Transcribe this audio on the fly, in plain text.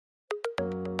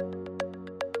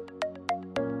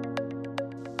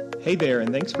Hey there,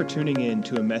 and thanks for tuning in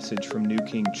to a message from New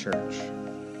King Church.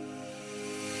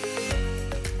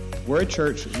 We're a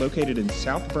church located in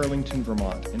South Burlington,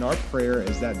 Vermont, and our prayer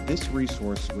is that this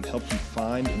resource would help you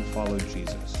find and follow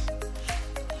Jesus.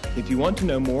 If you want to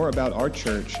know more about our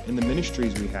church and the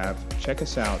ministries we have, check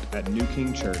us out at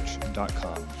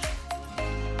newkingchurch.com.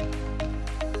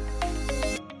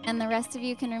 And the rest of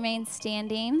you can remain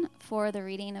standing for the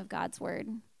reading of God's Word.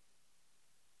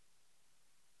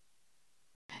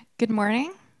 Good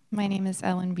morning. My name is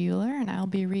Ellen Bueller, and I'll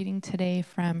be reading today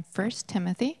from 1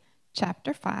 Timothy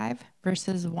chapter 5,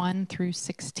 verses 1 through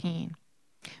 16.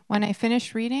 When I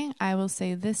finish reading, I will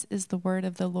say, "This is the word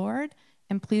of the Lord,"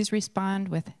 and please respond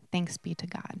with "Thanks be to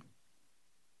God."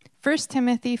 1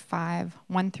 Timothy 5,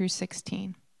 1 through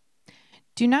 16.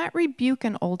 Do not rebuke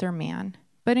an older man,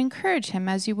 but encourage him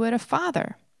as you would a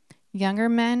father, younger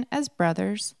men as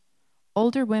brothers,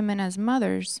 older women as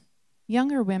mothers,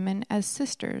 younger women as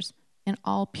sisters, in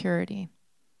all purity.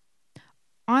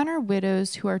 Honor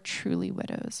widows who are truly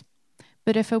widows.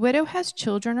 But if a widow has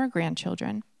children or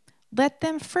grandchildren, let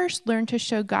them first learn to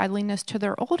show godliness to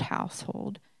their old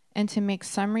household and to make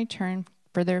some return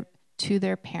to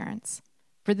their parents,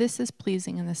 for this is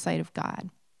pleasing in the sight of God.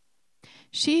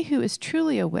 She who is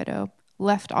truly a widow,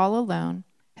 left all alone,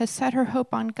 has set her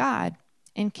hope on God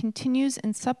and continues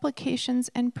in supplications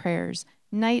and prayers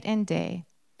night and day.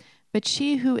 But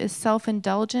she who is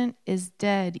self-indulgent is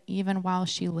dead even while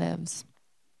she lives.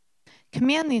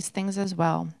 Command these things as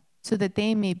well, so that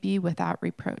they may be without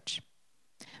reproach.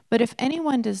 But if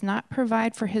anyone does not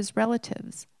provide for his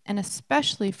relatives, and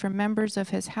especially for members of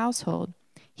his household,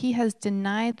 he has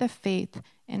denied the faith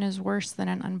and is worse than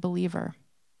an unbeliever.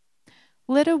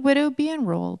 Let a widow be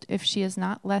enrolled if she is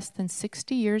not less than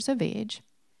 60 years of age,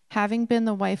 having been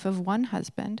the wife of one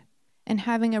husband, and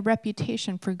having a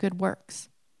reputation for good works.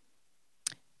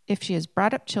 If she has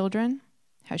brought up children,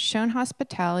 has shown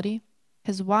hospitality,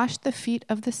 has washed the feet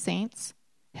of the saints,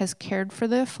 has cared for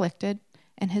the afflicted,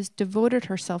 and has devoted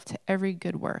herself to every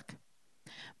good work.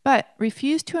 But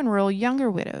refuse to enroll younger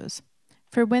widows,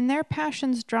 for when their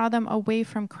passions draw them away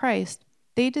from Christ,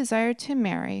 they desire to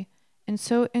marry, and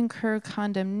so incur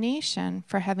condemnation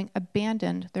for having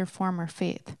abandoned their former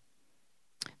faith.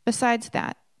 Besides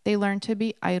that, they learn to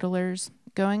be idlers,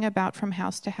 going about from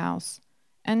house to house,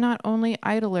 and not only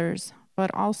idlers,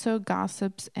 but also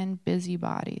gossips and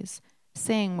busybodies,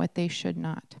 saying what they should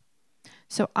not.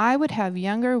 So I would have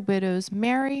younger widows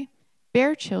marry,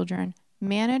 bear children,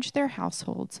 manage their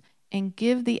households, and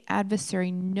give the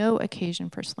adversary no occasion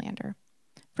for slander.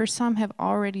 For some have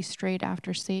already strayed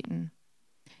after Satan.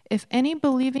 If any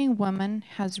believing woman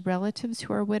has relatives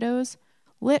who are widows,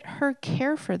 let her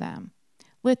care for them.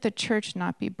 Let the church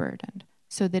not be burdened,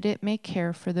 so that it may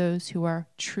care for those who are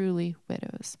truly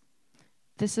widows.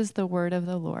 This is the word of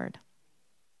the Lord.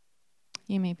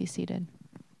 You may be seated.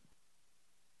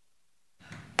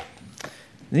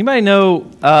 Does anybody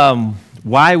know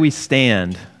why we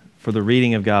stand for the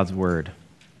reading of God's word?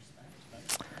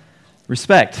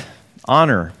 Respect,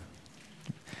 honor.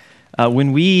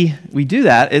 When we do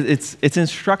that, it's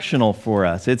instructional for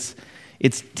us. It's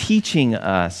teaching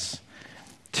us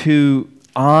to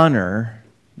honor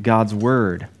God's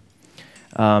word.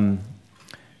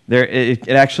 It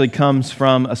actually comes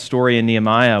from a story in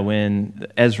Nehemiah when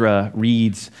Ezra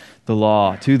reads the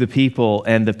law to the people,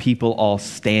 and the people all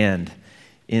stand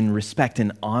in respect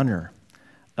and honor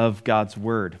of God's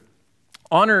word.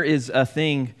 Honor is a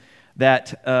thing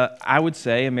that I would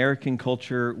say American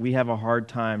culture, we have a hard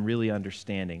time really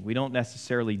understanding. We don't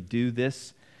necessarily do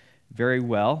this very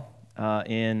well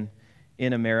in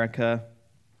America.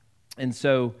 And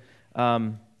so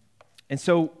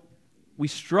we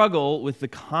struggle with the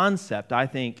concept, I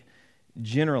think,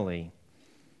 generally.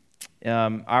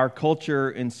 Our culture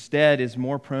instead is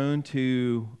more prone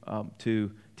to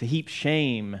heap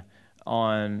shame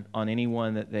on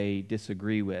anyone that they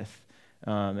disagree with,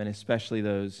 and especially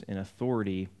those in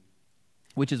authority,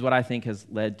 which is what I think has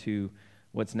led to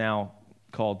what's now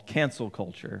called cancel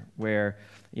culture, where,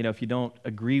 if you don't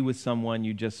agree with someone,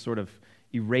 you just sort of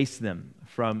erase them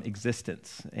from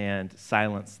existence and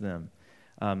silence them.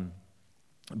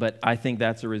 But I think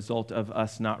that's a result of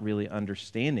us not really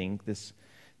understanding this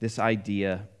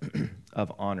idea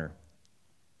of honor.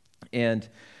 And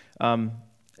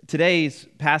today's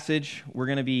passage, we're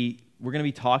going to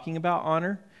be talking about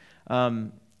honor.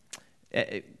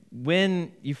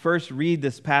 When you first read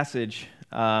this passage,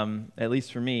 at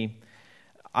least for me,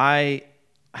 I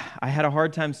had a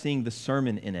hard time seeing the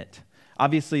sermon in it.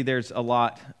 Obviously, there's a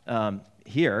lot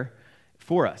here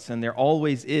for us, and there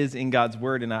always is in God's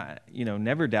Word, and I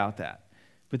never doubt that.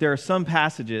 But there are some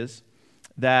passages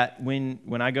that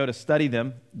when I go to study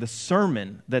them, the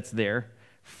sermon that's there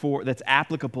that's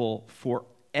applicable for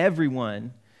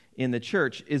everyone in the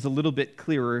church is a little bit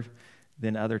clearer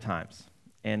than other times.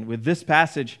 And with this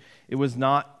passage, it was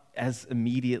not as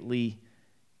immediately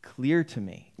clear to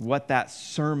me what that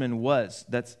sermon was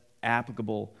that's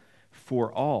applicable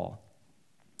for all.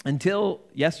 Until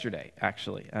yesterday,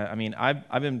 actually. I mean,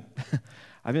 I've been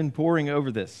I've been poring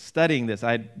over this, studying this.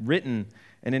 I'd written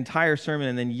an entire sermon,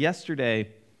 and then yesterday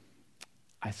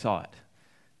I saw it,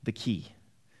 the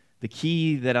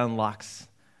key that unlocks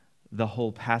the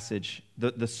whole passage,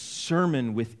 the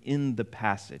sermon within the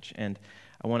passage. And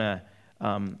I want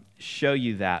to show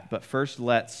you that. But first,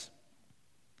 let's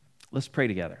pray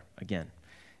together again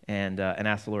and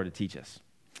ask the Lord to teach us.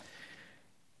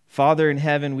 Father in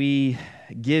heaven, we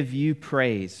give you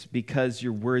praise because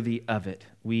you're worthy of it.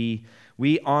 We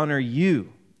honor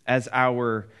you as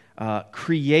our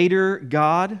creator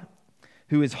God,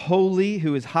 who is holy,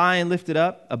 who is high and lifted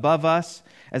up above us,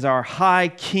 as our high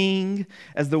king,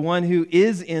 as the one who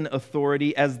is in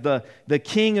authority, as the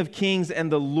King of kings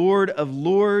and the Lord of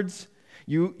lords.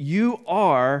 You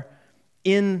are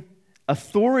in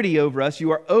authority over us.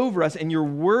 You are over us, and your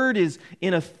word is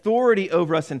in authority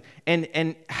over us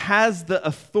and has the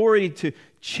authority to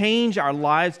change our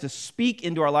lives, to speak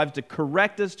into our lives, to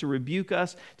correct us, to rebuke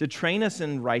us, to train us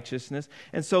in righteousness.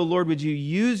 And so, Lord, would you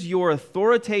use your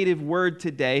authoritative word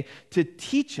today to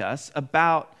teach us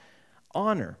about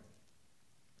honor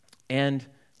and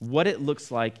what it looks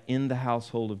like in the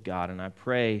household of God. And I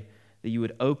pray that you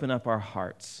would open up our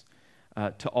hearts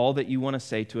to all that you want to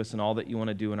say to us and all that you want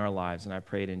to do in our lives. And I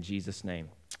pray it in Jesus' name.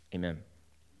 Amen.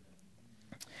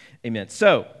 Amen.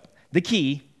 So, the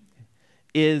key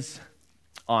is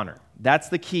honor. That's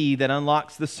the key that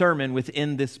unlocks the sermon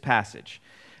within this passage.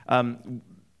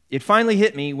 It finally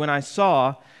hit me when I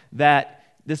saw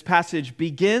that this passage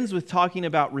begins with talking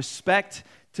about respect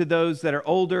to those that are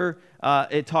older.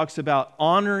 It talks about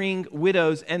honoring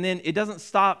widows, and then it doesn't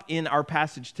stop in our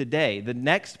passage today. The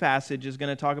next passage is going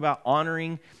to talk about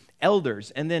honoring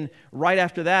elders, and then right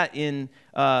after that, in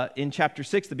chapter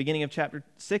 6, the beginning of chapter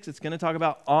 6, it's going to talk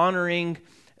about honoring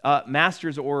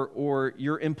masters or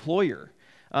your employer.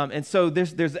 And so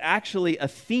there's actually a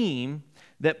theme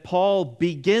that Paul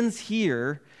begins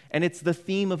here, and it's the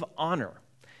theme of honor.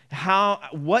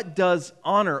 What does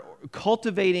honor,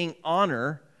 cultivating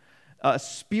honor, a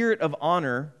spirit of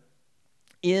honor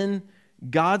in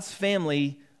God's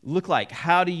family look like?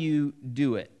 How do you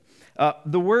do it?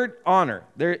 The word honor,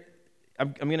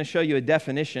 I'm going to show you a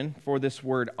definition for this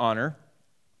word honor.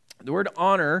 The word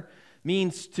honor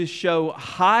means to show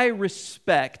high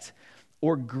respect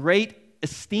or great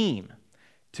esteem,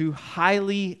 to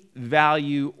highly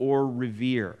value or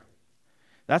revere.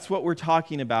 That's what we're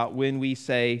talking about when we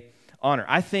say honor.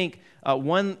 I think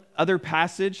one other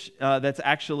passage that's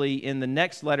actually in the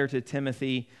next letter to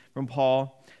Timothy from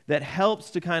Paul that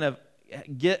helps to kind of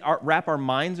wrap our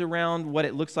minds around what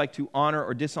it looks like to honor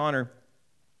or dishonor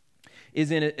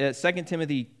is in 2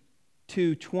 Timothy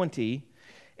 2:20.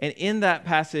 And in that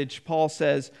passage, Paul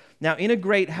says, "Now in a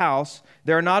great house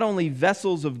there are not only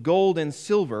vessels of gold and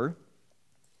silver,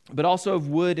 but also of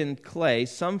wood and clay,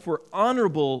 some for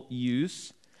honorable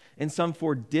use and some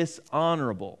for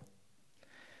dishonorable."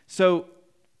 So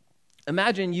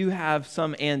imagine you have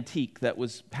some antique that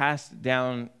was passed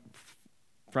down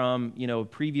from, a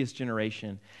previous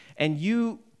generation, and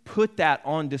you put that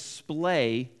on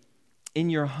display in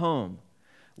your home.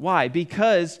 Why?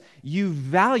 Because you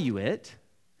value it,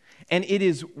 and it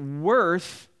is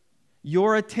worth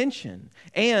your attention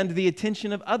and the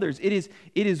attention of others. It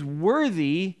is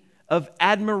worthy of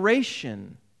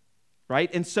admiration, right?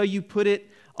 And so you put it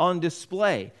on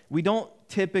display. We don't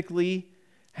typically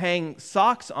hang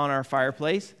socks on our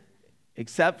fireplace,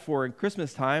 except for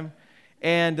Christmas time,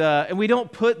 and we don't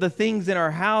put the things in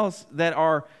our house that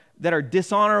are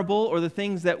dishonorable or the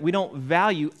things that we don't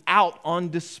value out on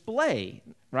display,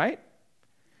 right?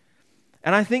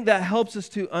 And I think that helps us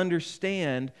to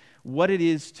understand what it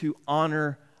is to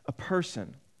honor a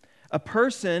person. A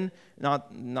person,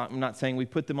 I'm not saying we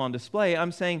put them on display,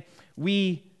 I'm saying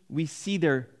we see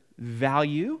their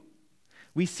value.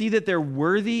 We see that they're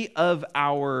worthy of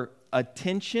our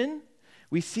attention.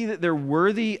 We see that they're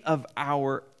worthy of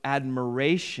our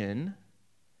admiration,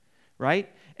 right?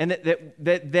 And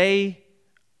that they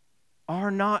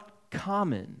are not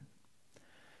common.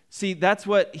 See, that's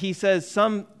what he says.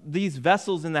 These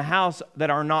vessels in the house that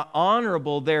are not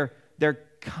honorable, they're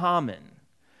common.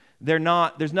 They're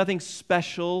not. There's nothing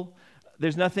special.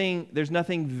 There's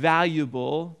nothing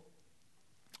valuable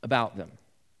about them.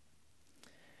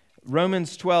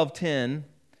 Romans 12:10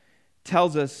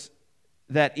 tells us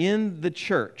that in the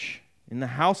church, in the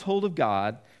household of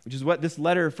God, which is what this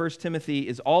letter of 1 Timothy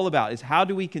is all about, is how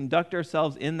do we conduct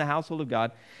ourselves in the household of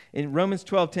God. In Romans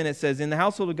 12:10 it says, in the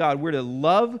household of God, we're to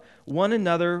love one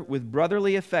another with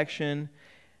brotherly affection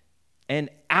and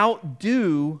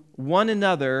outdo one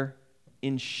another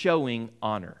in showing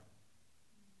honor.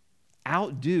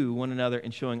 Outdo one another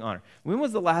in showing honor. When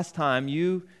was the last time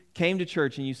you came to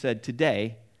church and you said,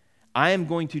 today, I am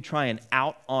going to try and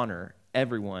out-honor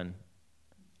everyone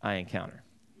I encounter?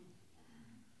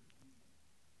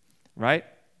 Right?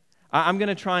 I'm going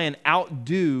to try and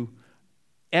outdo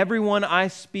everyone I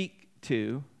speak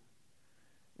to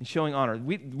in showing honor.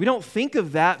 We don't think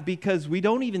of that because we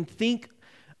don't even think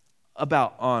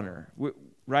about honor,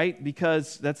 right?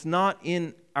 Because that's not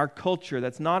in our culture.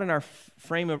 That's not in our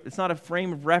it's not a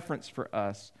frame of reference for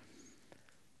us.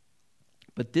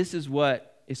 But this is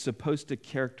what is supposed to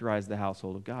characterize the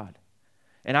household of God.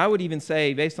 And I would even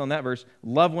say, based on that verse,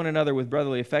 love one another with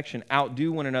brotherly affection,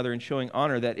 outdo one another in showing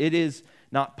honor, that it is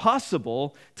not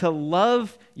possible to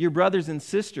love your brothers and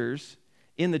sisters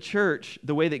in the church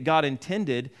the way that God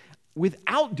intended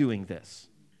without doing this.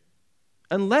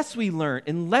 Unless we learn,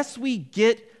 unless we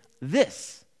get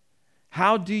this,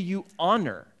 how do you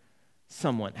honor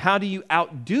someone? How do you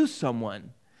outdo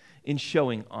someone in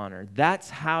showing honor? That's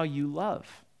how you love.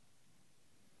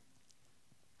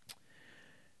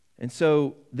 And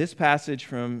so this passage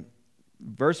from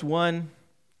verse 1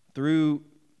 through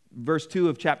verse 2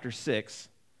 of chapter 6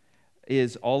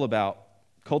 is all about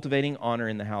cultivating honor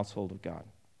in the household of God,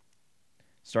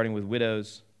 starting with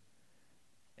widows,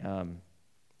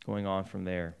 going on from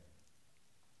there.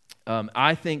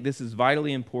 I think this is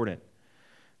vitally important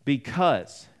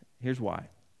because, here's why.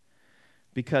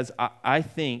 Because I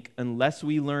think unless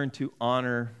we learn to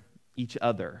honor each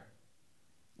other,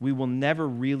 we will never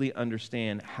really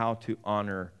understand how to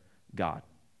honor God.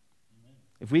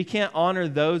 If we can't honor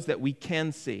those that we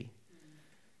can see,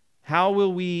 how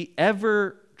will we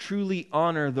ever truly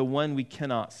honor the one we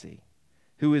cannot see,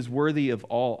 who is worthy of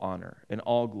all honor and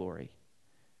all glory?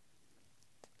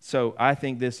 So I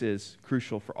think this is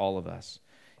crucial for all of us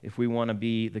if we want to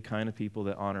be the kind of people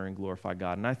that honor and glorify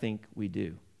God, and I think we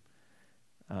do.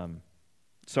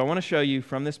 So I want to show you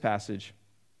from this passage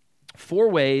 4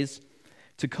 ways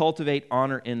to cultivate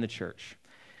honor in the church.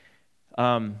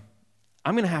 I'm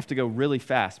going to have to go really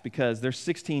fast because there's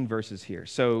 16 verses here.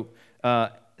 So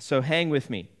hang with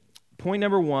me. Point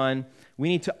number 1, we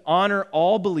need to honor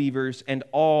all believers and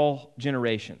all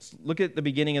generations. Look at the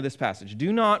beginning of this passage.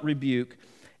 Do not rebuke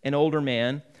an older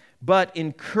man, but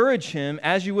encourage him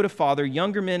as you would a father,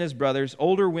 younger men as brothers,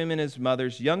 older women as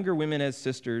mothers, younger women as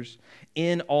sisters,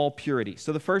 in all purity.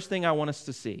 So the first thing I want us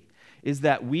to see is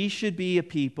that we should be a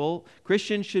people,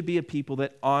 Christians should be a people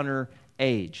that honor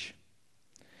age.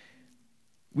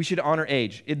 We should honor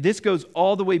age. This goes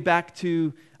all the way back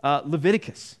to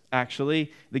Leviticus,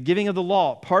 actually, the giving of the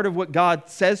law. Part of what God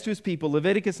says to his people,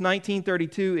 Leviticus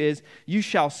 19:32 is, you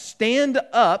shall stand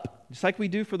up, just like we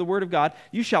do for the word of God,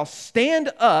 you shall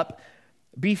stand up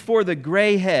before the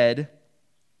gray head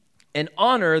and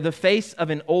honor the face of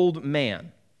an old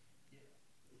man.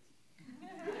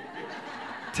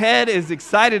 Ted is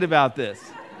excited about this.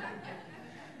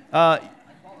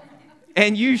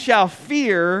 And you shall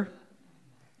fear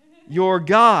your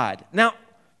God. Now,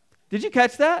 did you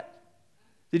catch that?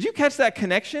 Did you catch that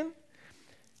connection?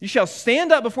 You shall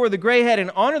stand up before the gray head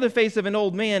and honor the face of an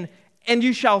old man, and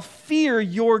you shall fear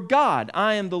your God.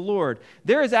 I am the Lord.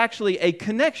 There is actually a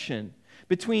connection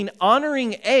between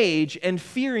honoring age and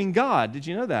fearing God. Did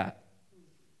you know that?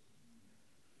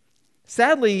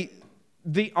 Sadly,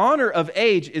 the honor of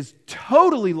age is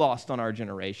totally lost on our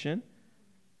generation.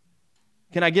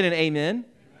 Can I get an amen?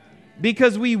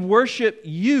 Because we worship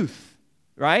youth,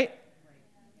 right?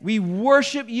 We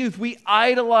worship youth. We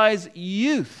idolize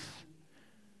youth.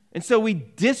 And so we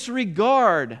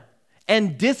disregard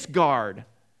and discard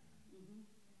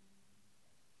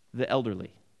the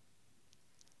elderly.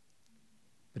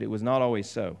 But it was not always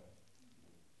so.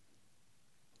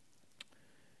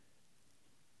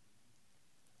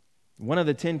 One of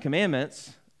the 10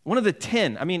 commandments,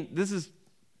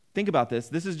 think about this.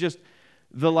 This is just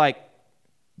the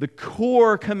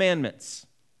core commandments.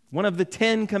 One of the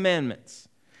 10 commandments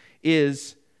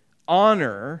is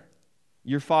honor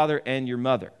your father and your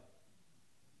mother.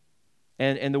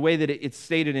 And the way that it's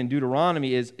stated in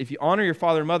Deuteronomy is, if you honor your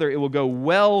father and mother, it will go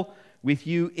well with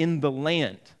you in the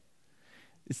land.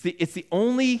 It's the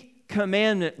only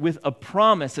commandment with a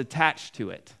promise attached to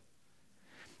it.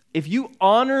 If you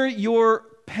honor your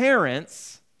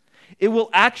parents, it will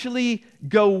actually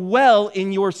go well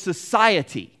in your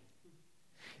society.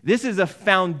 This is a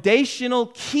foundational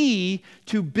key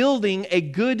to building a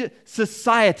good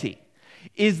society,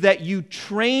 is that you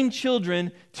train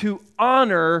children to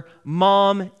honor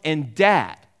mom and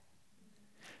dad.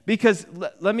 Because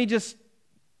let me just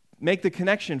make the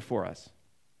connection for us.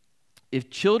 If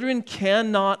children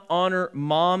cannot honor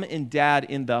mom and dad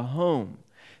in the home,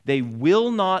 they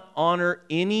will not honor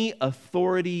any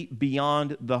authority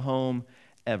beyond the home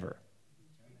ever.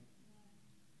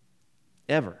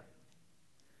 Ever.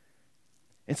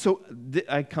 And so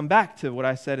I come back to what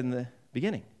I said in the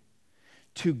beginning.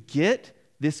 To get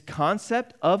this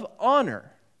concept of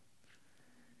honor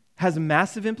has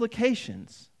massive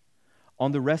implications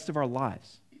on the rest of our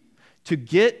lives.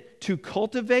 To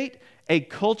cultivate a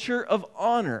culture of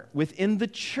honor within the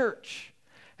church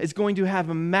is going to have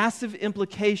massive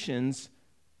implications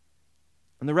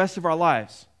on the rest of our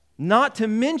lives. Not to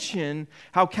mention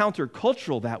how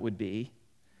countercultural that would be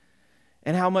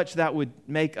and how much that would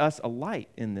make us a light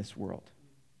in this world.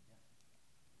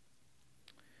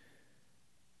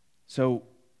 So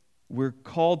we're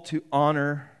called to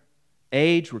honor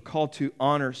age. We're called to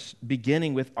honor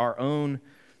beginning with our own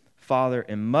father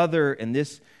and mother. And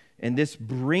this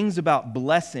brings about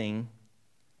blessing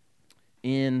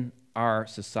in our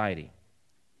society.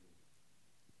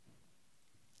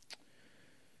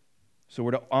 So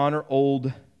we're to honor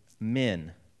old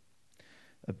men.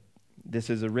 This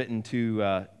is written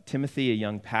to Timothy, a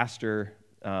young pastor.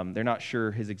 They're not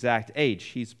sure his exact age.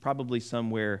 He's probably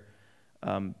somewhere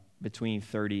between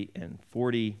 30 and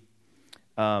 40.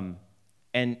 And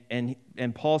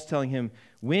Paul's telling him,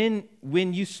 when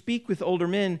you speak with older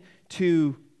men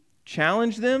to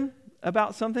challenge them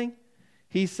about something,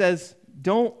 he says,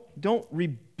 don't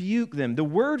rebuke them. The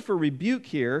word for rebuke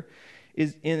here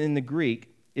is in the Greek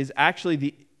is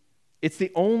actually it's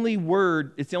the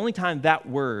only time that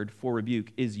word for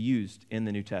rebuke is used in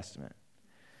the New Testament.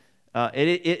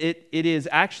 It is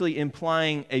actually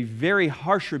implying a very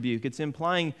harsh rebuke.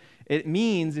 It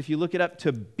means, if you look it up,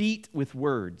 to beat with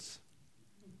words,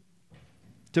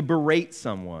 to berate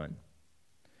someone.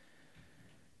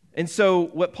 And so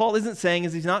what Paul isn't saying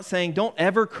is, he's not saying don't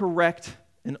ever correct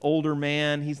an older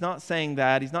man. He's not saying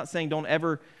that. He's not saying don't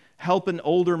ever help an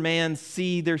older man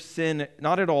see their sin.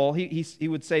 Not at all. He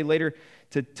would say later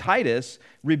to Titus,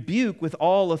 rebuke with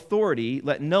all authority,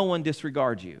 let no one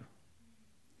disregard you.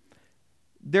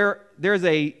 There's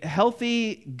a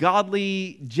healthy,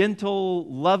 godly, gentle,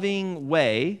 loving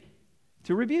way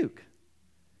to rebuke,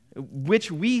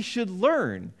 which we should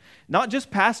learn. Not just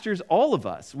pastors, all of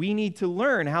us. We need to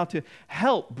learn how to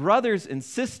help brothers and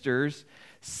sisters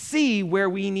see where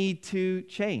we need to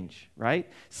change, right?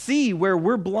 See where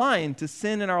we're blind to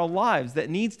sin in our lives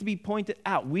that needs to be pointed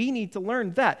out. We need to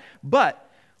learn that. But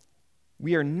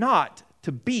we are not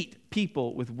to beat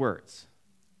people with words.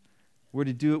 We're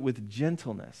to do it with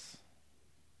gentleness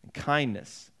and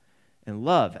kindness and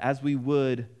love, as we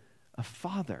would a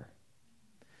father.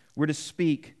 We're to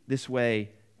speak this way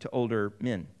to older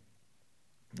men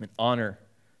and honor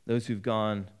those who've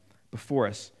gone before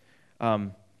us.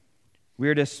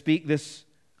 We're to speak this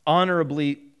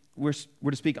honorably. We're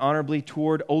to speak honorably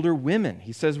toward older women.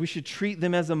 He says we should treat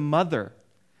them as a mother.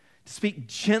 To speak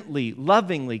gently,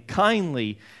 lovingly,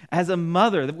 kindly as a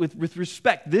mother with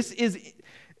respect.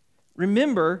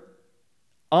 Remember,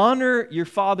 honor your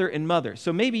father and mother.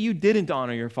 So maybe you didn't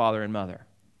honor your father and mother,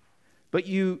 but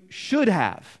you should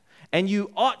have, and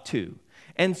you ought to.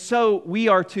 And so we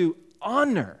are to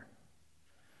honor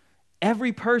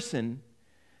every person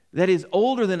that is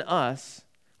older than us.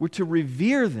 We're to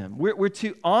revere them. We're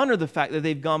to honor the fact that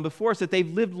they've gone before us, that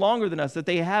they've lived longer than us, that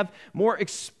they have more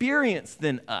experience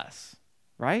than us,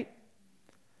 right?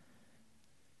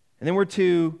 And then we're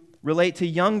to relate to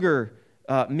younger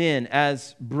men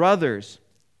as brothers.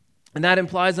 And that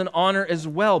implies an honor as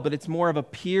well, but it's more of a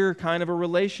peer kind of a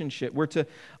relationship. We're to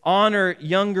honor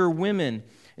younger women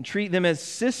and treat them as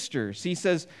sisters. He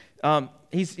says,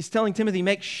 he's telling Timothy,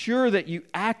 make sure that you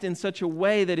act in such a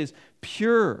way that is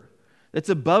pure, that's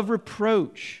above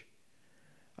reproach.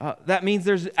 That means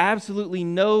there's absolutely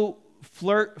no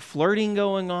flirting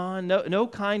going on, no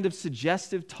kind of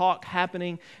suggestive talk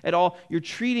happening at all. You're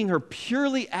treating her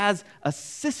purely as a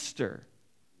sister.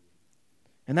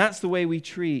 And that's the way we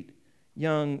treat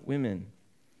young women.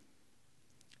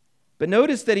 But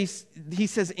notice that he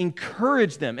says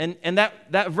encourage them. And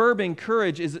that verb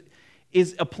encourage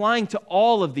is applying to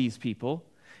all of these people.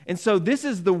 And so this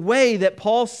is the way that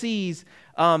Paul sees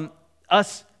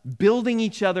us building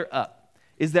each other up,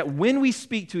 is that when we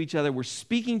speak to each other, we're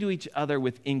speaking to each other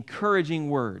with encouraging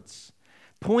words,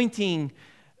 pointing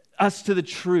us to the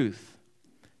truth,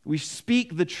 We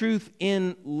speak the truth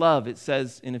in love, it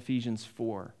says in Ephesians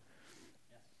 4.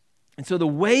 And so the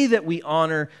way that we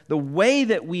honor, the way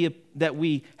that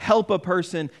we help a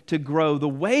person to grow, the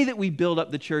way that we build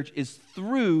up the church is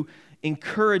through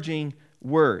encouraging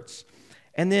words.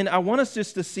 And then I want us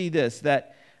just to see this,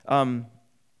 that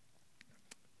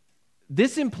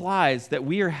this implies that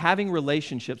we are having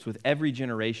relationships with every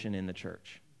generation in the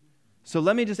church. So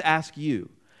let me just ask you,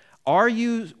 are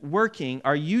you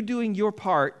doing your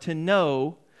part to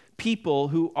know people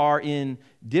who are in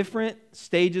different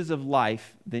stages of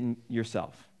life than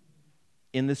yourself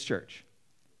in this church?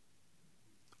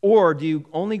 Or do you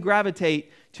only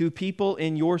gravitate to people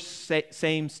in your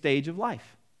same stage of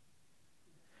life?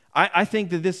 I think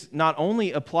that this not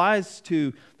only applies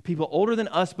to people older than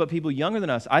us, but people younger than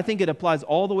us. I think it applies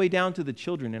all the way down to the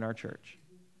children in our church.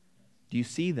 Do you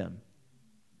see them?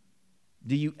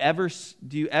 Do you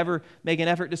ever make an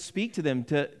effort to speak to them,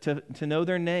 to know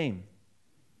their name?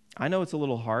 I know it's a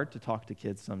little hard to talk to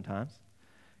kids sometimes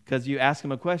because you ask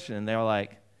them a question and they're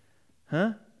like,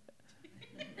 huh?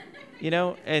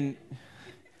 And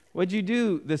what'd you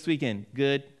do this weekend?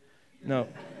 Good? No.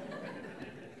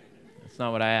 That's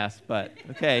not what I asked, but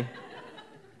okay.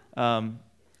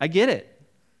 I get it.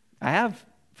 I have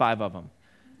 5 of them.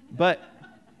 But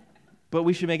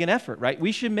we should make an effort, right?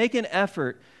 We should make an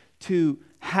effort to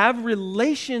have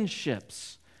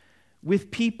relationships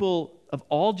with people of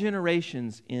all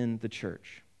generations in the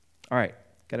church. All right,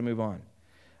 got to move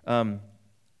on.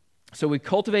 So we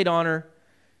cultivate honor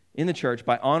in the church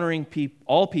by honoring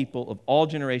all people of all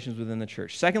generations within the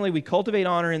church. Secondly, we cultivate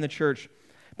honor in the church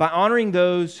by honoring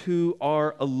those who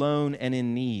are alone and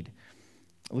in need.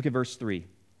 Look at verse 3.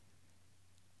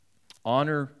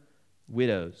 Honor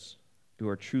widows who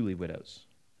are truly widows.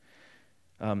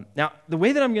 Now, the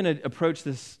way that I'm going to approach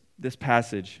this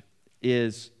passage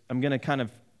is I'm going to kind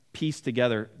of piece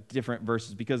together different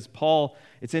verses because Paul,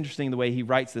 it's interesting the way he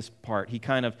writes this part.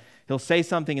 He'll say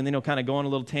something and then he'll kind of go on a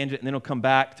little tangent and then he'll come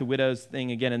back to widows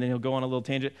thing again and then he'll go on a little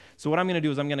tangent. So what I'm going to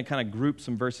do is I'm going to kind of group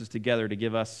some verses together to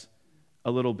give us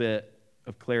a little bit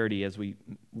of clarity as we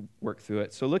work through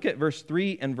it. So look at verse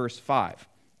 3 and verse 5.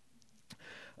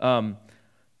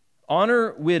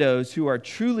 Honor widows who are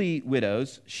truly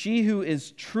widows. She who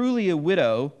is truly a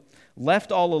widow,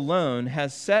 left all alone,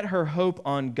 has set her hope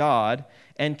on God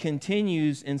and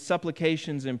continues in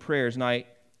supplications and prayers night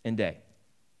and day.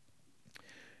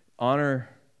 Honor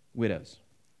widows.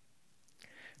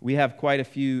 We have quite a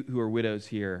few who are widows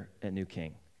here at New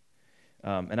King.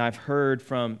 And I've heard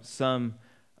from some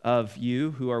of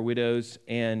you who are widows,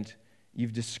 and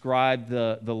you've described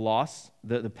the loss,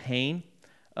 the pain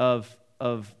of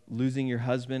losing your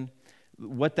husband,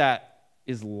 what that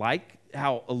is like,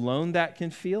 how alone that can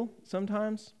feel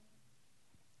sometimes.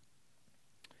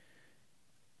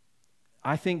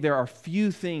 I think there are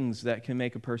few things that can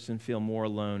make a person feel more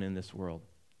alone in this world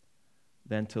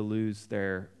than to lose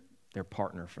their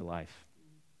partner for life.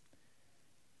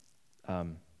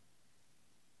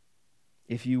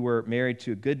 If you were married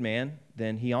to a good man,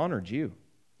 then he honored you.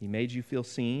 He made you feel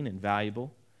seen and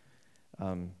valuable,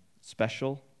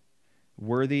 special,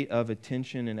 worthy of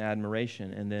attention and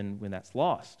admiration. And then when that's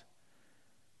lost,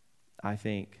 I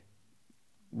think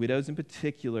widows in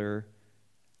particular,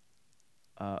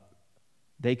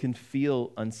 they can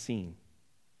feel unseen.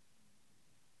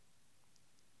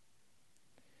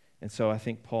 And so I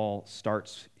think Paul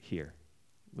starts here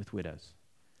with widows.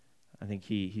 I think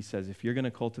he says, if you're going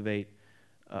to cultivate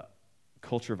a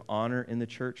culture of honor in the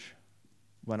church,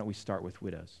 why don't we start with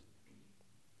widows?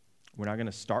 We're not going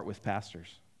to start with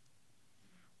pastors.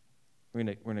 We're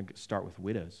going to start with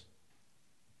widows.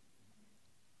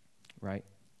 Right?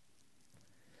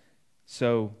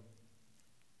 So,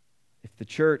 if the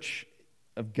church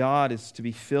of God is to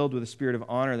be filled with a spirit of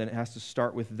honor, then it has to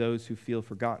start with those who feel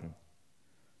forgotten.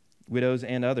 Widows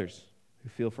and others who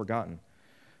feel forgotten.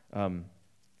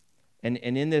 And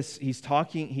in this, he's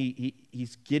talking,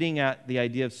 he's getting at the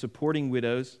idea of supporting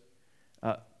widows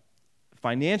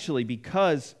financially,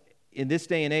 because in this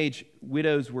day and age,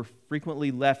 widows were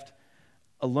frequently left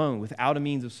alone without a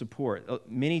means of support.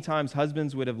 Many times,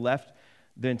 husbands would have left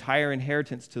the entire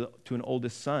inheritance to an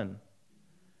oldest son,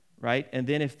 right? And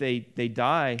then if they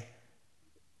die,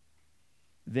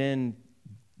 then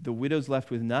the widow's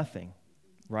left with nothing,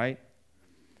 right?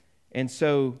 And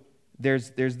so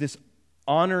there's this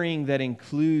honoring that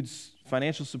includes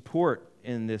financial support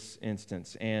in this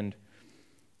instance. And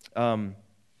but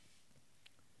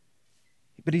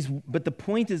the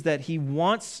point is that he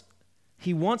wants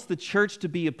the church to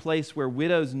be a place where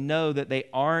widows know that they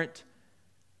aren't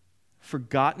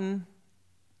forgotten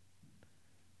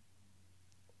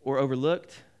or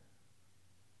overlooked,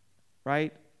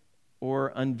 right?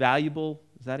 Or unvaluable.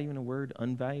 Is that even a word?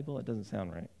 Unvaluable? It doesn't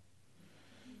sound right.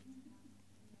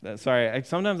 Sorry,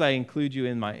 sometimes I include you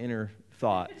in my inner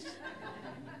thoughts.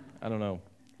 I don't know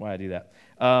why I do that.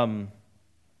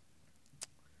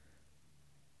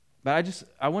 But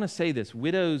I want to say this.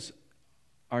 Widows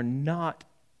are not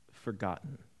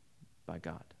forgotten by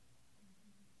God.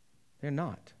 They're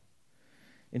not.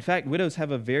 In fact, widows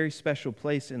have a very special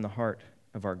place in the heart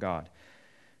of our God.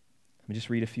 Let me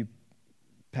just read a few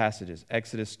passages.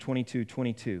 Exodus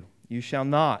 22:22. You shall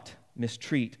not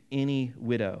mistreat any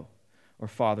widow or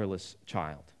fatherless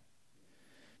child.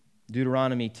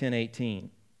 Deuteronomy 10:18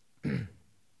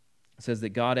 says that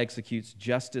God executes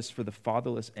justice for the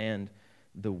fatherless and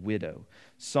the widow.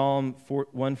 Psalm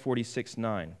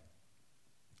 146:9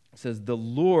 says, the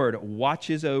Lord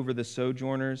watches over the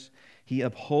sojourners. He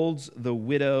upholds the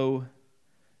widow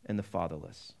and the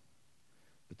fatherless.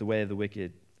 But the way of the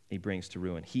wicked he brings to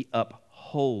ruin. He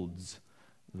upholds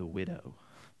the widow.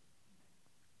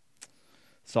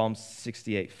 Psalm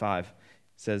 68:5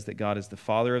 says that God is the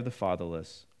father of the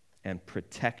fatherless and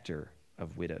protector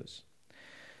of widows.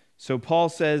 So Paul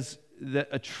says that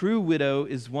a true widow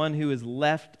is one who is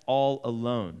left all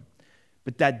alone.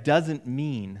 But that doesn't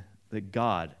mean that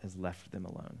God has left them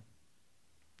alone,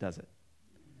 does it?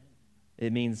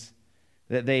 It means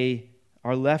that they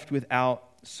are left without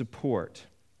support.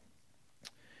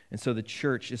 And so the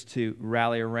church is to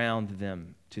rally around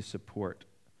them to support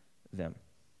them.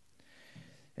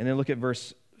 And then look at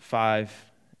verse 5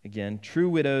 again. True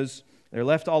widows, they're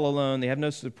left all alone, they have no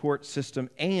support system,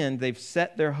 and they've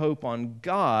set their hope on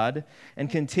God and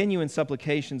continue in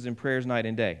supplications and prayers night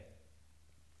and day.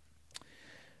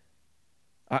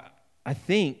 I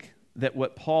think that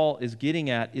what Paul is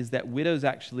getting at is that widows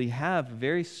actually have a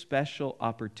very special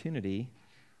opportunity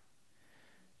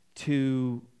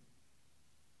to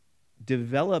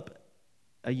develop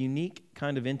a unique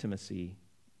kind of intimacy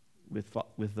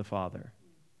with the Father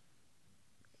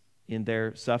in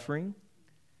their suffering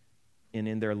and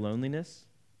in their loneliness.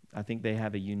 I think they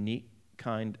have a unique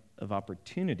kind of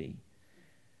opportunity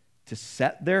to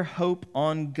set their hope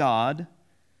on God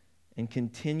and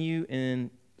continue in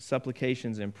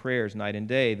supplications and prayers night and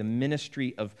day. The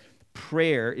ministry of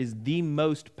prayer is the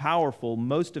most powerful,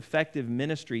 most effective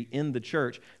ministry in the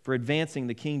church for advancing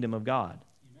the kingdom of God.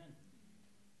 Amen.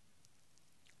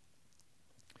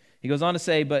 He goes on to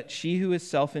say, but she who is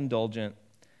self-indulgent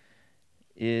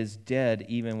is dead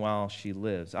even while she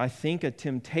lives. I think a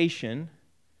temptation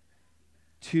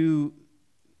to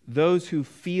those who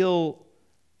feel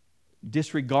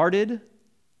disregarded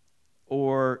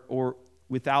or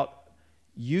without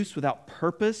use, without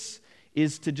purpose,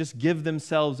 is to just give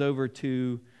themselves over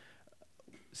to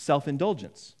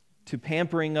self-indulgence, to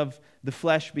pampering of the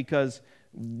flesh, because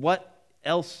what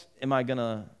else am I going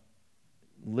to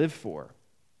live for?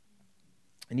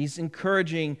 And he's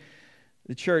encouraging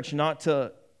the church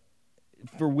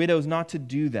for widows not to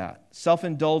do that.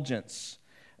 Self-indulgence,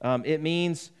 it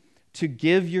means to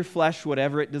give your flesh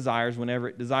whatever it desires whenever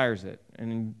it desires it.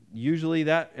 And usually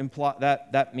that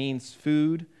means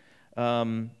food,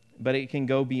 but it can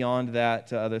go beyond that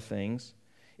to other things.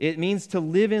 It means to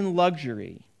live in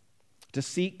luxury, to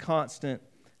seek constant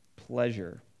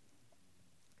pleasure.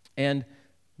 And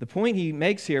the point he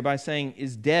makes here by saying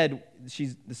is dead,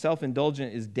 the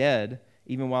self-indulgent is dead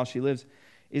even while she lives,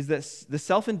 is that the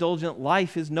self-indulgent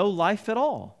life is no life at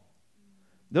all.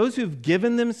 Those who've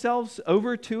given themselves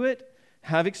over to it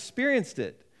have experienced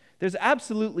it. There's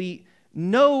absolutely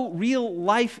no real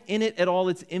life in it at all.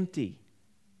 It's empty.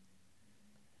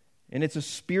 And it's a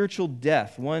spiritual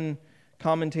death. One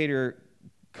commentator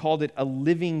called it a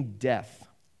living death.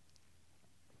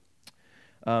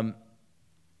 And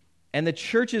the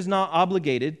church is not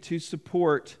obligated to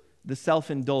support the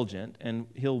self-indulgent, and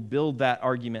he'll build that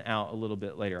argument out a little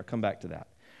bit later. I'll come back to that.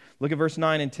 Look at verse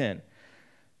 9 and 10.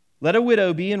 Let a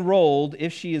widow be enrolled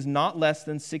if she is not less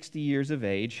than 60 years of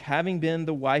age, having been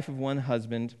the wife of one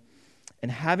husband,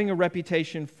 and having a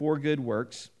reputation for good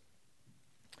works.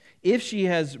 If she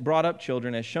has brought up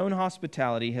children, has shown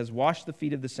hospitality, has washed the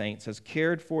feet of the saints, has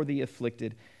cared for the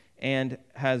afflicted, and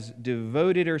has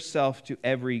devoted herself to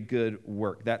every good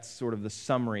work. That's sort of the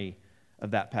summary of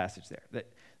that passage there.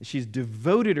 That she's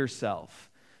devoted herself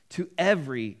to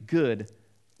every good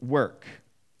work.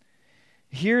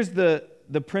 Here's the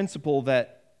principle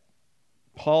that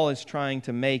Paul is trying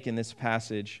to make in this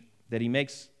passage that he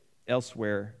makes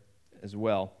elsewhere as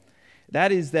well.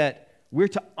 That is that we're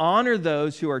to honor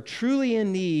those who are truly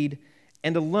in need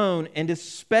and alone, and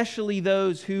especially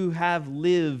those who have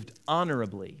lived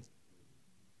honorably.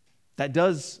 That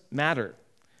does matter.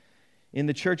 in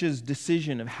the church's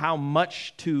decision of how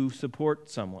much to support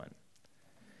someone.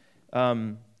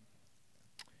 The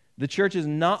church is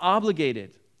not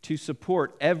obligated to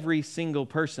support every single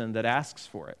person that asks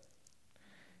for it.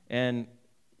 And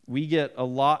we get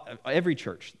every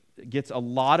church gets a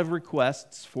lot of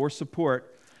requests for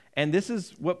support. And this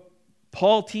is what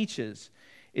Paul teaches,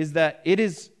 is that it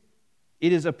is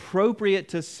appropriate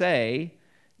to say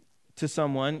to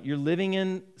someone, you're living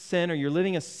in sin or you're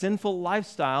living a sinful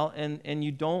lifestyle and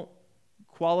you don't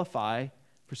qualify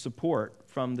for support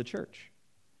from the church.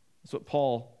 That's what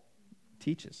Paul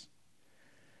teaches.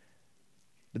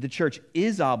 But the church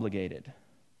is obligated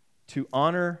to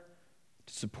honor,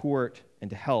 to support, and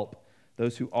to help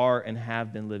those who are and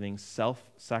have been living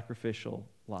self-sacrificial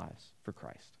lives for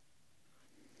Christ.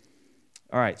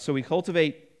 All right, so we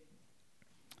cultivate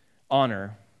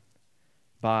honor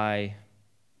by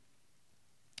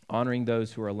honoring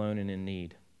those who are alone and in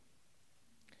need.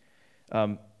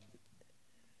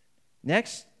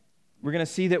 Next, we're going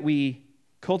to see that we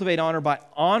cultivate honor by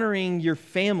honoring your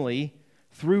family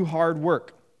through hard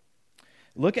work.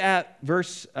 Look at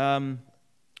verse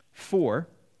 4. It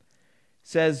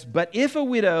says, "But if a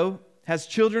widow has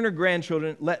children or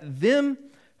grandchildren, let them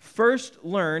first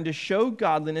learn to show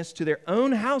godliness to their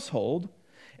own household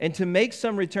and to make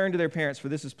some return to their parents, for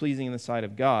this is pleasing in the sight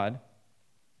of God."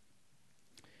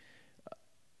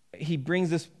 He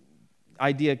brings this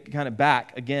idea kind of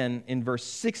back again in verse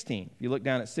 16. If you look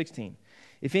down at 16.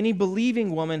 "If any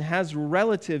believing woman has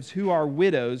relatives who are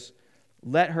widows,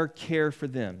 let her care for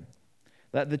them.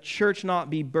 Let the church not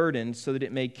be burdened, so that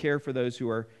it may care for those who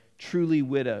are truly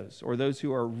widows, or those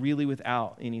who are really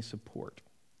without any support."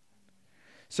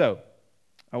 So,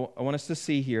 I want us to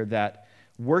see here that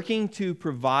working to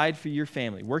provide for your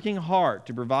family, working hard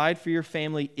to provide for your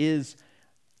family, is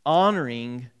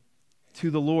honoring to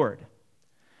the Lord.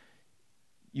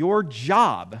 Your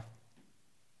job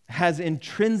has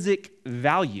intrinsic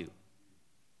value.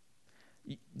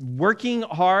 Working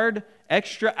hard,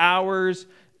 extra hours,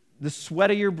 the sweat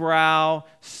of your brow,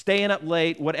 staying up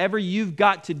late, whatever you've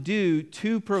got to do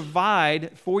to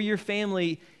provide for your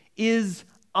family is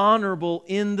honorable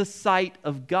in the sight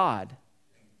of God.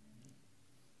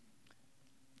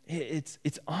 It's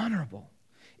honorable.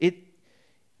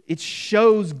 It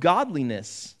shows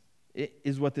godliness,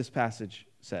 is what this passage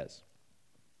says.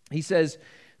 He says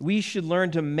we should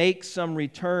learn to make some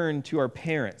return to our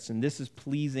parents, and this is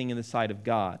pleasing in the sight of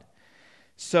God.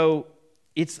 So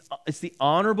it's the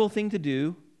honorable thing to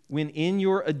do when in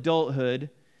your adulthood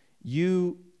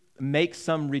you make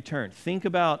some return. Think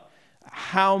about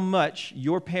how much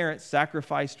your parents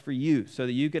sacrificed for you so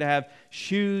that you could have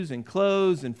shoes and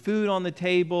clothes and food on the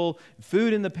table,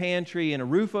 food in the pantry and a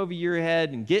roof over your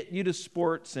head and get you to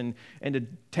sports and to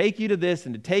take you to this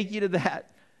and to take you to that.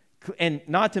 And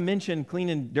not to mention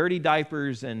cleaning dirty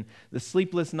diapers and the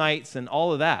sleepless nights and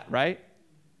all of that, right?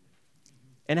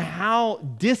 And how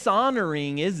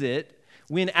dishonoring is it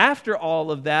when after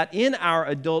all of that, in our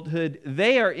adulthood,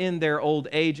 they are in their old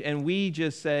age and we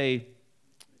just say,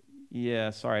 "Yeah,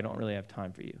 sorry, I don't really have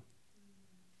time for you."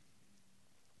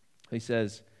 He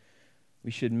says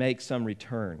we should make some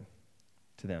return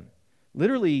to them.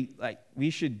 Literally, like, we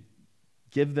should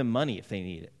give them money if they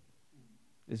need it,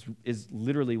 is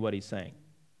literally what he's saying.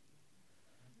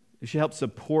 We should help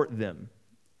support them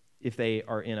if they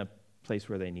are in a place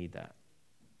where they need that.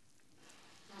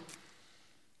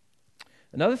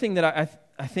 Another thing that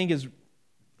I think is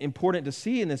important to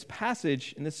see in this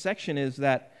passage, in this section, is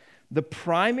that the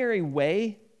primary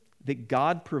way that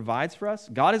God provides for us,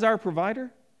 God is our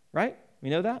provider, right? We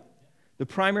know that? The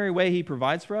primary way he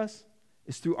provides for us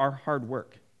is through our hard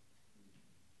work.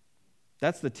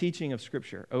 That's the teaching of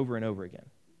Scripture over and over again.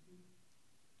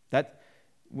 That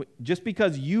just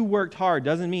because you worked hard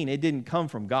doesn't mean it didn't come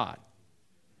from God.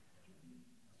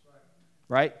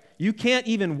 Right? You can't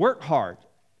even work hard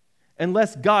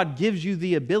unless God gives you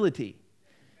the ability.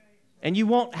 And you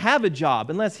won't have a job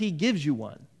unless he gives you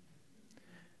one.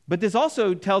 But this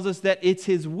also tells us that it's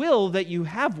his will that you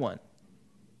have one.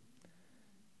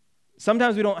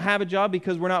 Sometimes we don't have a job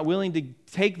because we're not willing to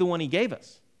take the one he gave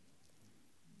us.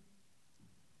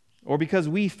 Or because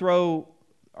we throw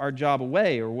our job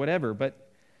away or whatever.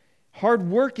 But hard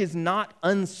work is not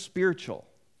unspiritual.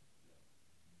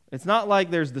 It's not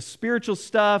like there's the spiritual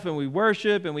stuff and we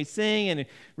worship and we sing and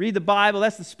read the Bible.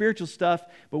 That's the spiritual stuff.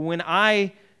 But when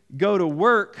I go to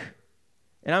work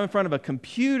and I'm in front of a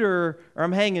computer or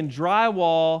I'm hanging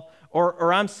drywall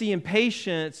or I'm seeing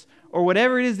patients or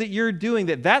whatever it is that you're doing,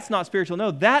 that's not spiritual.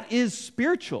 No, that is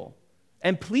spiritual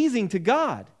and pleasing to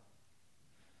God.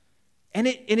 And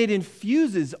it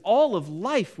infuses all of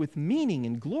life with meaning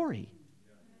and glory.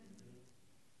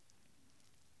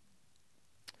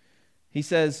 He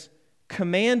says,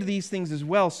 command these things as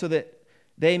well so that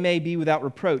they may be without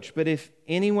reproach. But if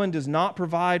anyone does not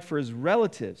provide for his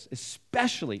relatives,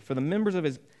 especially for the members of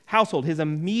his household, his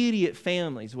immediate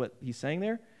family, is what he's saying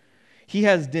there, he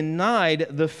has denied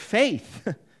the faith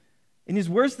and is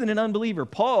worse than an unbeliever.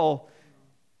 Paul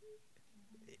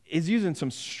is using some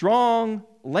strong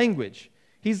language.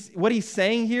 What he's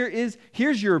saying here is,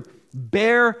 here's your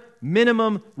bare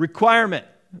minimum requirement.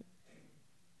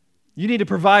 You need to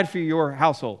provide for your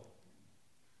household.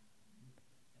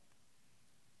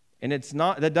 And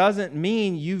that doesn't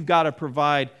mean you've got to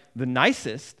provide the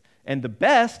nicest and the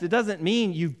best. It doesn't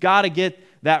mean you've got to get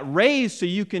that raise so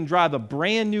you can drive a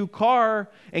brand new car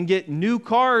and get new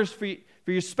cars for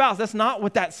your spouse. That's not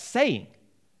what that's saying.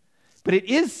 But it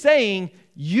is saying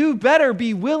you better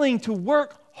be willing to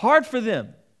work hard for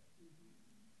them.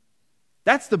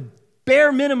 That's the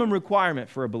bare minimum requirement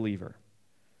for a believer,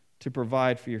 to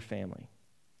provide for your family.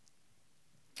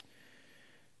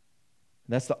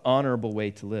 That's the honorable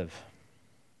way to live.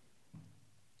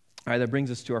 All right, that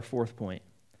brings us to our fourth point.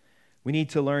 We need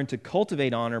to learn to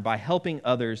cultivate honor by helping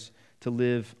others to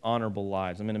live honorable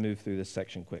lives. I'm going to move through this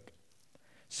section quick.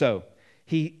 So,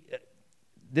 we're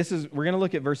going to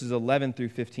look at verses 11 through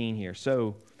 15 here.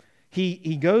 So,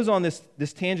 he goes on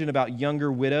this tangent about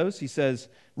younger widows. He says,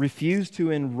 refuse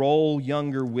to enroll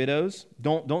younger widows.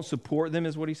 Don't support them,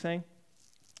 is what he's saying.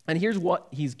 And here's what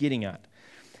he's getting at.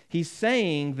 He's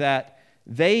saying that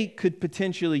they could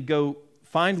potentially go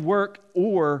find work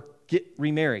or get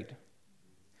remarried.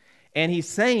 And he's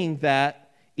saying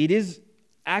that it is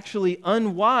actually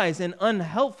unwise and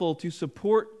unhelpful to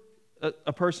support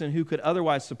a person who could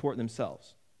otherwise support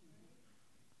themselves.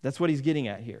 That's what he's getting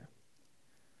at here.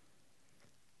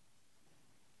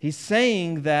 He's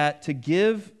saying that to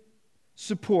give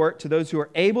support to those who are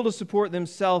able to support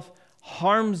themselves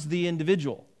harms the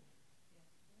individual.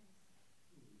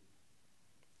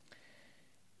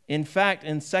 In fact,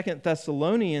 in 2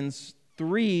 Thessalonians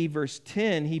 3, verse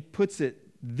 10, he puts it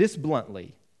this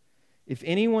bluntly. If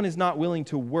anyone is not willing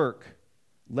to work,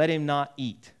 let him not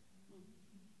eat.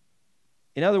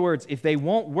 In other words, if they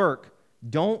won't work,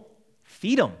 don't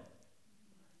feed them.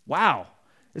 Wow.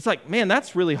 It's like, man,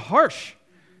 that's really harsh.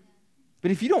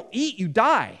 But if you don't eat, you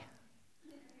die.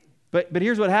 But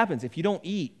here's what happens. If you don't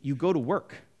eat, you go to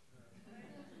work.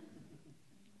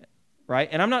 Right?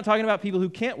 And I'm not talking about people who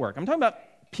can't work. I'm talking about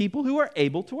people who are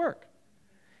able to work.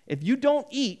 If you don't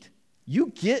eat, you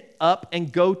get up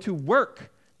and go to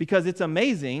work, because it's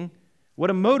amazing what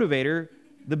a motivator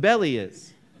the belly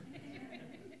is.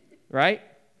 Right?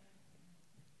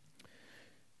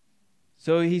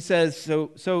 So he says,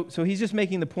 so he's just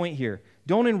making the point here.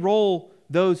 Don't enroll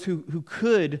those who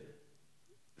could,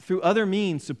 through other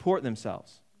means, support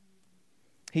themselves.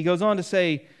 He goes on to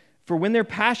say, for when their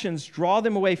passions draw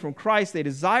them away from Christ, they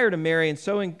desire to marry and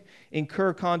so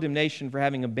incur condemnation for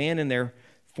having abandoned their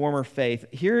former faith.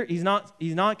 Here, he's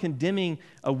not condemning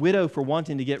a widow for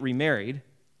wanting to get remarried.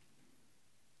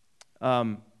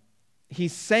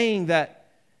 He's saying that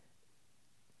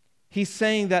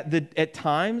at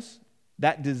times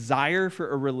that desire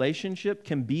for a relationship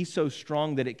can be so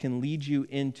strong that it can lead you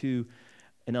into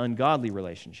an ungodly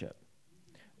relationship.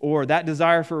 Or that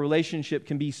desire for a relationship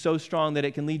can be so strong that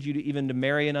it can lead you to even to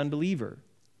marry an unbeliever,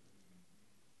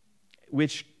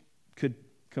 which could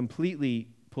completely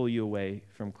pull you away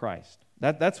from Christ.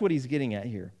 That's what he's getting at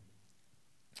here.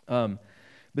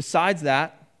 Besides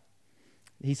that,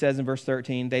 he says in verse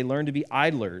 13, they learn to be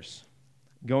idlers,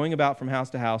 going about from house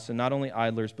to house, and not only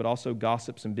idlers, but also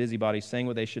gossips and busybodies, saying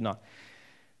what they should not.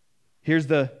 Here's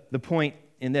the point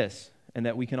in this, and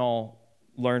that we can all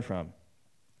learn from.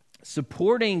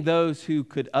 Supporting those who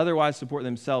could otherwise support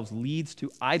themselves leads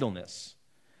to idleness.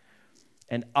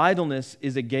 And idleness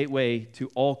is a gateway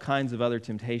to all kinds of other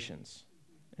temptations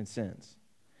and sins.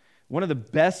 One of the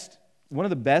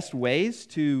best ways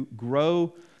to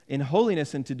grow in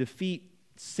holiness and to defeat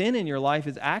sin in your life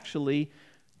is actually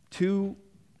to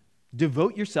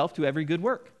devote yourself to every good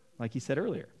work, like he said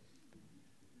earlier.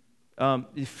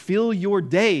 Fill your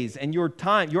days and your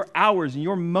time, your hours and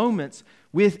your moments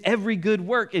with every good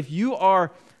work. If you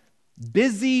are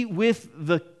busy with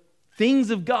the things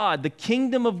of God, the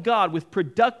kingdom of God, with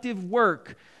productive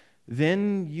work,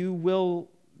 then you will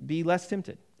be less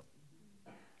tempted.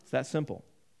 It's that simple.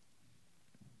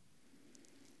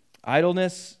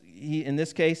 Idleness, in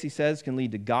this case, he says, can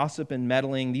lead to gossip and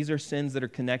meddling. These are sins that are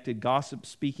connected. Gossip,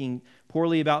 speaking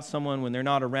poorly about someone when they're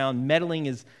not around. Meddling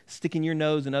is sticking your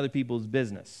nose in other people's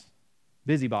business.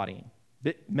 Busybodying.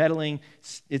 Meddling,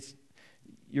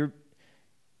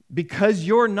 because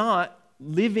you're not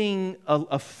living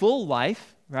a full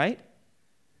life, right?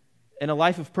 in a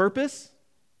life of purpose,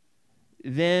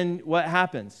 then what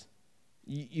happens?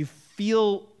 You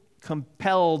feel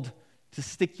compelled to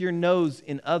stick your nose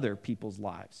in other people's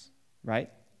lives, right?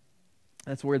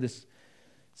 That's where this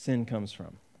sin comes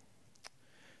from.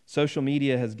 Social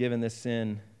media has given this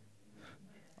sin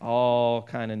all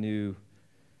kind of new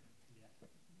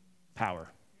power,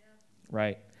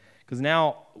 right? Because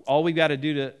now all we've got to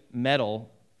do to meddle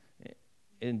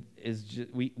is just,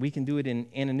 we can do it in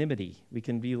anonymity. We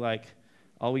can be like,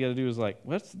 all we got to do is like,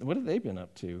 what have they been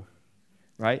up to,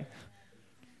 right?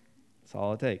 That's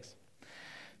all it takes.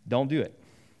 Don't do it.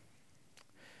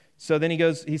 So then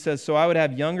he says, so I would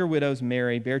have younger widows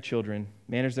marry, bear children,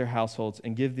 manage their households,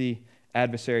 and give the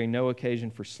adversary no occasion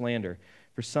for slander,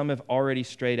 for some have already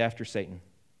strayed after Satan.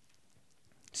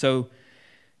 So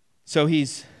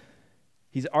he's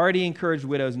already encouraged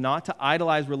widows not to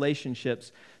idolize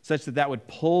relationships such that would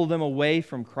pull them away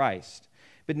from Christ.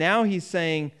 But now he's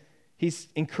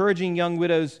encouraging young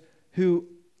widows who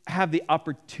have the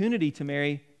opportunity to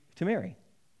marry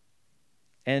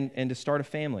and to start a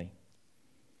family.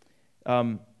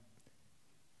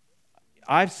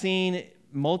 I've seen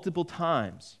multiple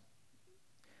times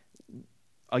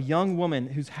a young woman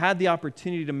who's had the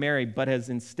opportunity to marry but has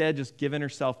instead just given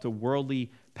herself to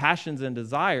worldly passions and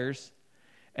desires,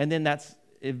 and then that's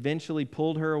eventually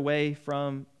pulled her away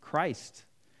from Christ.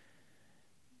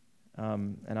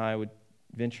 And I would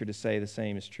venture to say the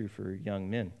same is true for young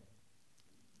men.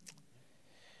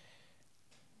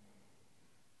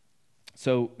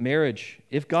 So marriage,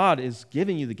 if God is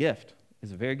giving you the gift,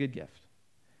 is a very good gift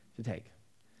to take.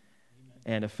 Amen.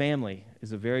 And a family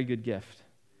is a very good gift.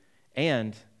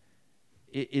 And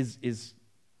it is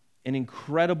an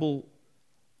incredible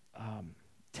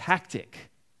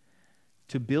tactic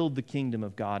to build the kingdom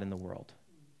of God in the world,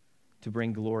 to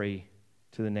bring glory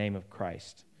to the name of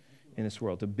Christ in this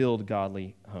world, to build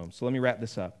godly homes. So let me wrap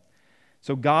this up.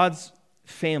 So God's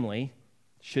family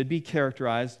should be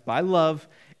characterized by love,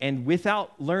 and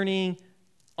without learning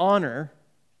honor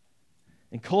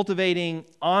and cultivating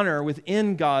honor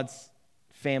within God's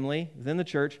family, within the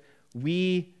church,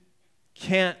 we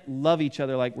can't love each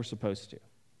other like we're supposed to.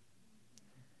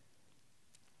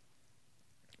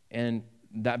 And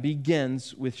that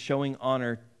begins with showing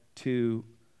honor to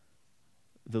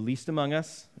the least among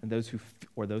us and those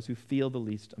who feel the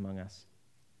least among us.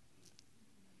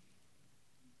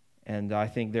 And I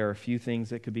think there are a few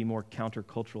things that could be more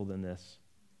countercultural than this,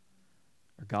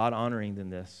 or God-honoring than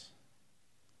this,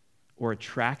 or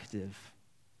attractive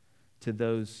to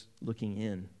those looking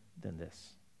in than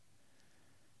this.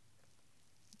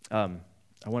 I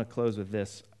want to close with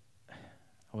this.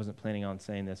 I wasn't planning on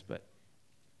saying this, but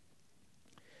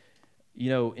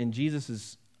in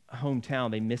Jesus'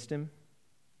 hometown, they missed him.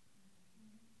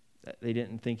 They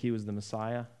didn't think he was the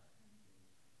Messiah.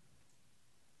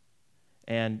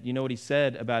 And you know what he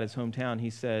said about his hometown? He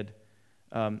said,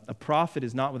 a prophet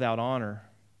is not without honor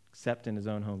except in his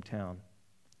own hometown.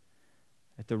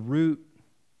 At the root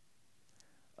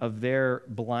of their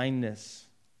blindness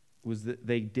was that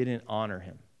they didn't honor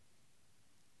him.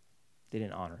 They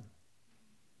didn't honor him.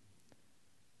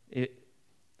 It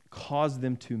caused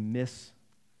them to miss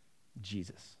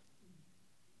Jesus.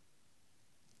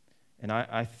 And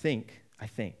I think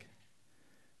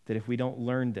that if we don't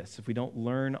learn this, if we don't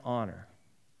learn honor,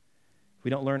 if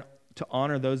we don't learn to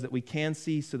honor those that we can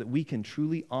see so that we can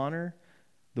truly honor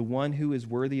the one who is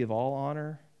worthy of all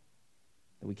honor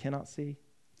that we cannot see,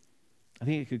 I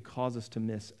think it could cause us to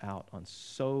miss out on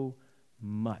so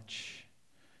much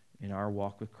in our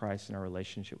walk with Christ and our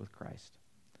relationship with Christ.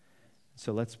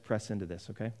 So let's press into this,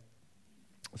 okay?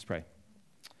 Let's pray.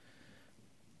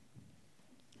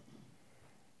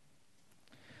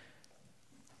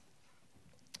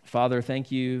 Father,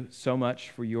 thank you so much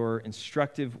for your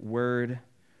instructive word,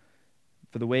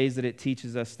 for the ways that it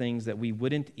teaches us things that we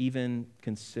wouldn't even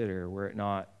consider were it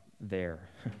not there.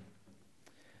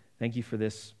 Thank you for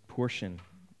this portion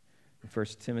in 1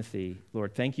 Timothy.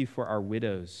 Lord, thank you for our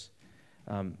widows,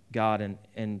 God,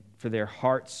 and for their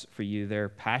hearts for you, their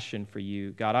passion for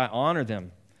you. God, I honor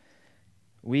them.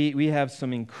 We have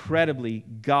some incredibly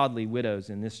godly widows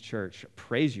in this church.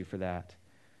 Praise you for that.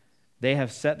 They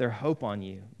have set their hope on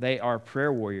you. They are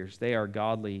prayer warriors. They are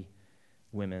godly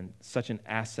women. Such an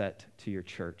asset to your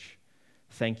church.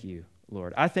 Thank you,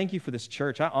 Lord. I thank you for this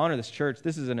church. I honor this church.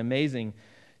 This is an amazing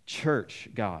church,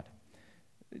 God.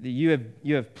 You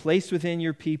have placed within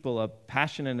your people a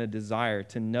passion and a desire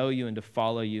to know you and to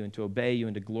follow you and to obey you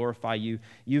and to glorify you.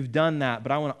 You've done that,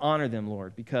 but I want to honor them,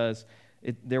 Lord, because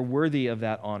they're worthy of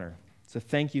that honor. So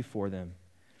thank you for them.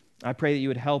 I pray that you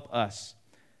would help us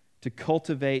to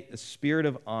cultivate the spirit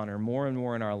of honor more and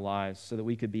more in our lives so that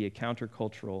we could be a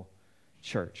countercultural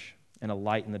church and a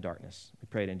light in the darkness. We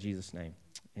pray it in Jesus' name.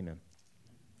 Amen.